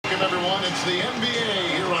time, everyone. It's the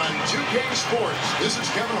NBA here on 2K Sports. This is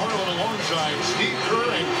Kevin Harlan alongside Steve Kerr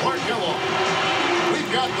and Clark Kellogg.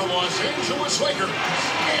 We've got the Los Angeles Lakers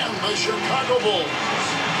and the Chicago Bulls.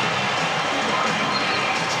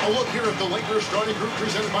 A look here at the Lakers starting group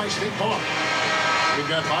presented by State Farm. We've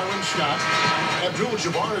got Byron Scott.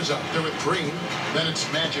 Abdul-Jabbar is up there with Green. Then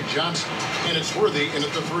it's Magic Johnson. And it's Worthy in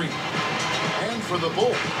at the 3. And for the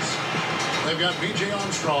Bulls, they've got B.J.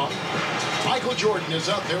 Armstrong. Michael Jordan is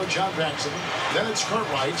up there with John Paxson. Then it's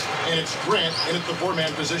Cartwright. And it's Grant in at the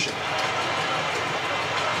 4-man position.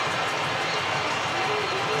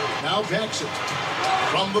 Now Paxson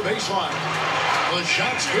from the baseline. The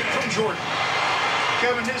shot's good from Jordan.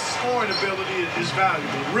 Kevin, his scoring ability is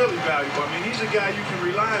valuable, really valuable. I mean, he's a guy you can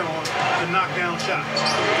rely on to knock down shots.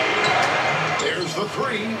 There's the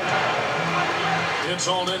 3. It's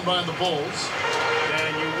all in by the Bulls.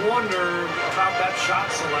 And you wonder about that shot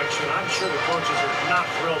selection. I'm sure the coaches are not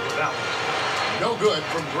thrilled with that one. No good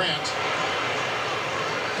from Grant.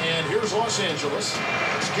 And here's Los Angeles.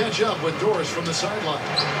 Let's catch up with Doris from the sideline.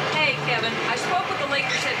 Hey, Kevin, I spoke with the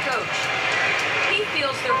Lakers head coach. He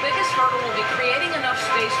feels their biggest hurdle will be creating enough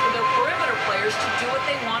space for their perimeter players to do what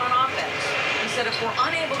they want on offense. He said if we're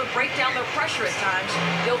unable to break down their pressure at times,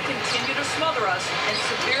 they'll continue to smother us and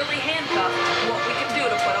severely handcuff what we can do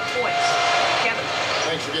to put up points. Kevin?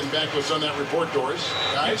 Thanks for getting back to us on that report, Doris.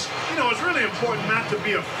 Guys? You know, it's really important not to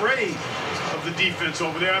be afraid of the defense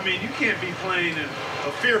over there. I mean, you can't be playing in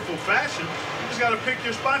a fearful fashion. You just got to pick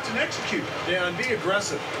your spots and execute. Yeah, and be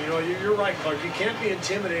aggressive. You know, you're right, Clark. You can't be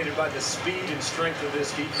intimidated by the speed and strength of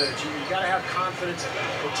this defense. You got to have confidence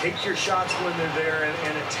and take your shots when they're there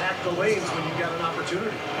and attack the lanes when you've got an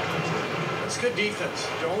opportunity. That's good defense.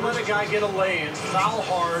 Don't let a guy get a lane, foul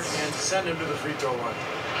hard, and send him to the free throw line.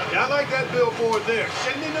 Yeah, I like that billboard there.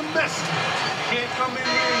 Sending a message. You can't come in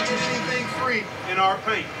here and do anything free in our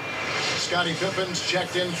paint. Scottie Pippen's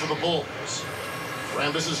checked in for the Bulls.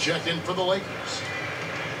 Rambis is checked in for the Lakers.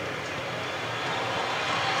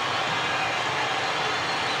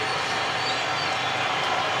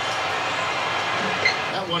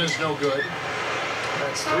 That one is no good.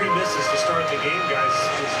 That's 3 misses to start the game, guys.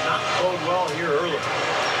 Does not bode well here early.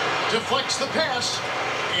 Deflects the pass.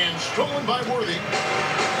 And stolen by Worthy.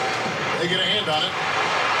 They get a hand on it.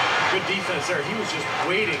 Good defense there. He was just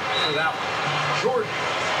waiting for that one. Jordan.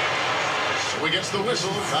 So he gets the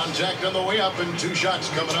whistle. Contact on the way up and 2 shots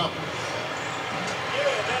coming up.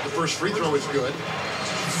 The first free throw is good.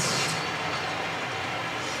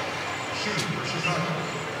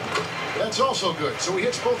 That's also good. So he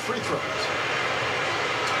hits both free throws.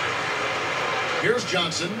 Here's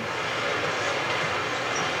Johnson.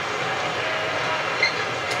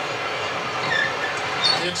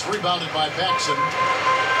 It's rebounded by Paxson.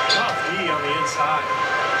 Tough D on the inside.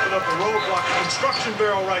 Put up a roadblock, a construction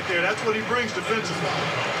barrel right there. That's what he brings defensively.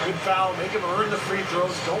 Good foul. Make him earn the free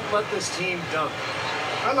throws. Don't let this team dunk.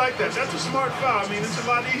 I like that. That's a smart foul. I mean, it's a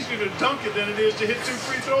lot easier to dunk it than it is to hit 2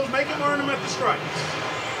 free throws. Make him earn them at the strike.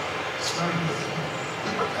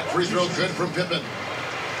 That free throw good from Pippen.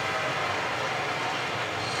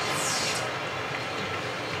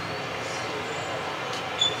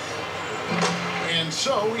 And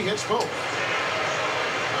so he hits both.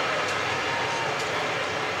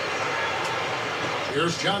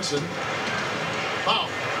 Here's Johnson. About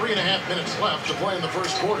 3.5 minutes left to play in the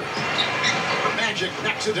first quarter. Magic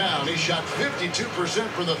knocks it down. He shot 52%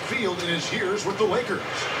 from the field in his years with the Lakers.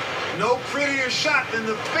 No prettier shot than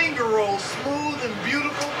the finger roll. Smooth and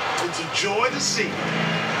beautiful. It's a joy to see.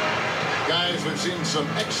 Guys, we've seen some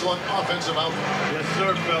excellent offensive output. Yes,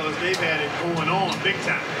 sir, fellas. They've had it going on big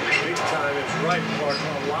time. Big time is right, Clark.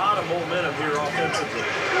 A lot of momentum here offensively.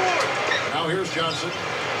 Now here's Johnson,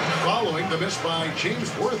 following the miss by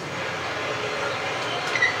James Worthy.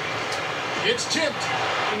 It's tipped.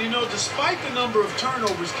 And, you know, despite the number of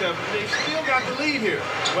turnovers, Kevin, they've still got the lead here.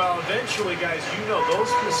 Well, eventually, guys, you know those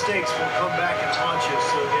mistakes will come back and haunt you,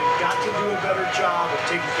 so they've got to do a better job of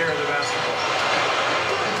taking care of the basketball.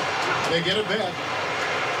 They get it back.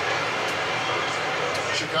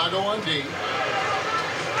 Chicago on D.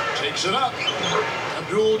 Takes it up.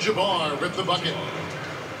 Abdul-Jabbar with the bucket.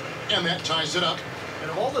 And that ties it up.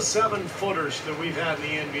 And of all the 7-footers that we've had in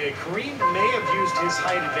the NBA, Kareem may have used his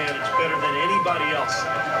height advantage better than anybody else.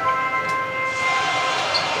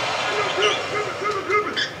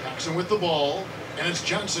 Paxson with the ball, and it's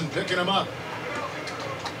Johnson picking him up.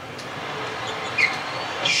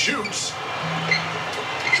 Shoots.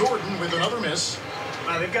 Jordan with another miss.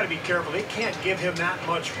 They've got to be careful. They can't give him that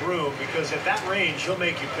much room because at that range, he'll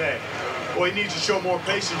make you pay. Boy, he needs to show more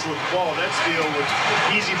patience with the ball. That steal was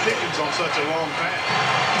easy pickings on such a long pass.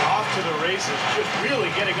 to the races, just really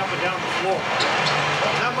getting up and down the floor.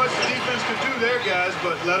 Not much the defense could do there, guys,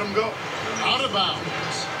 but let them go. Out of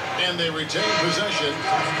bounds. And they retain possession.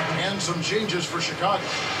 And some changes for Chicago.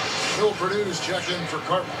 Phil Purdue's checked in for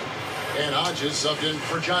Cartman. And Hodges subbed in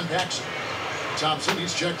for John Paxson. Thompson,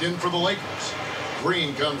 he's checked in for the Lakers.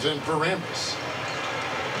 Green comes in for Rambis.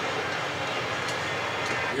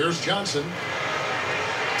 Here's Johnson.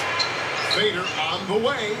 Fader on the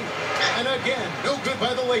way. And again, no good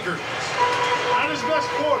by the Lakers. Not his best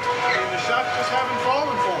quarter. I mean, the shots just haven't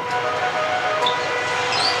fallen for him.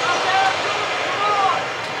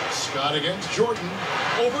 Scott against Jordan.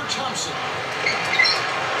 Over Thompson.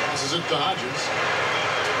 Passes it to Hodges.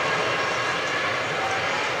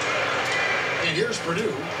 And here's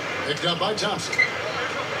Purdue. Picked up by Thompson.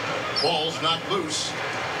 Ball's knocked loose.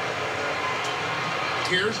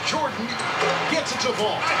 Here's Jordan. Gets it to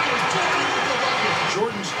fall.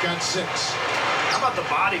 Jordan's got 6. How about the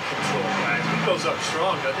body control, guys? He goes up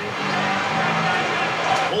strong, doesn't he?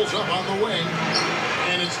 Pulls up on the wing.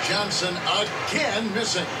 And it's Johnson again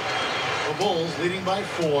missing. The Bulls leading by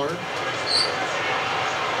 4.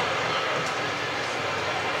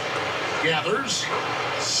 Gathers.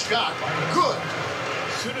 Scott. Good.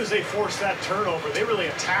 As soon as they force that turnover, they really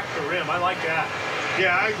attack the rim. I like that.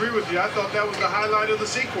 Yeah, I agree with you. I thought that was the highlight of the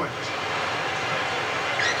sequence.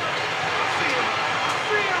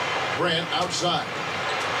 Grant outside.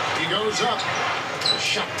 He goes up.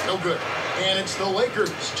 Shot no good. And it's the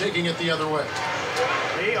Lakers taking it the other way.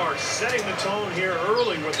 They are setting the tone here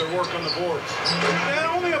early with their work on the boards. And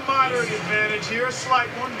only a moderate advantage here, a slight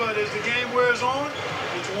one, but as the game wears on,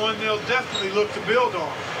 it's one they'll definitely look to build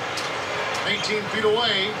on. 18 feet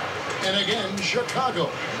away. And again, Chicago.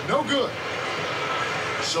 No good.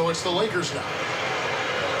 So it's the Lakers now.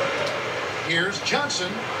 Here's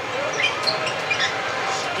Johnson.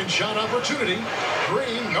 Second shot opportunity.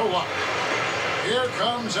 Green, no luck. Here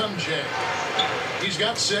comes MJ. He's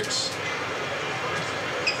got 6.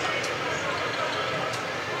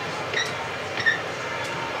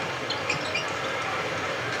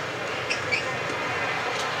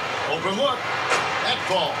 Open look. That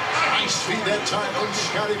ball. Nice feed that time on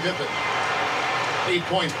Scottie Pippen. 8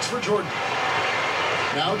 points for Jordan.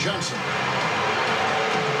 Now Johnson.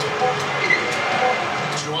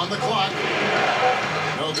 2 on the clock.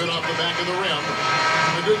 No good off the back of the rim.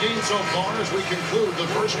 A good game so far as we conclude the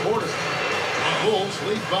first quarter. The Bulls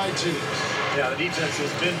lead by 2. Yeah, the defense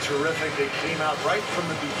has been terrific. They came out right from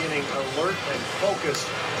the beginning, alert and focused.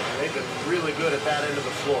 And they've been really good at that end of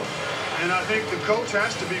the floor. And I think the coach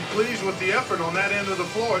has to be pleased with the effort on that end of the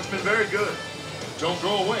floor. It's been very good. Don't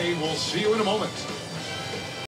go away. We'll see you in a moment.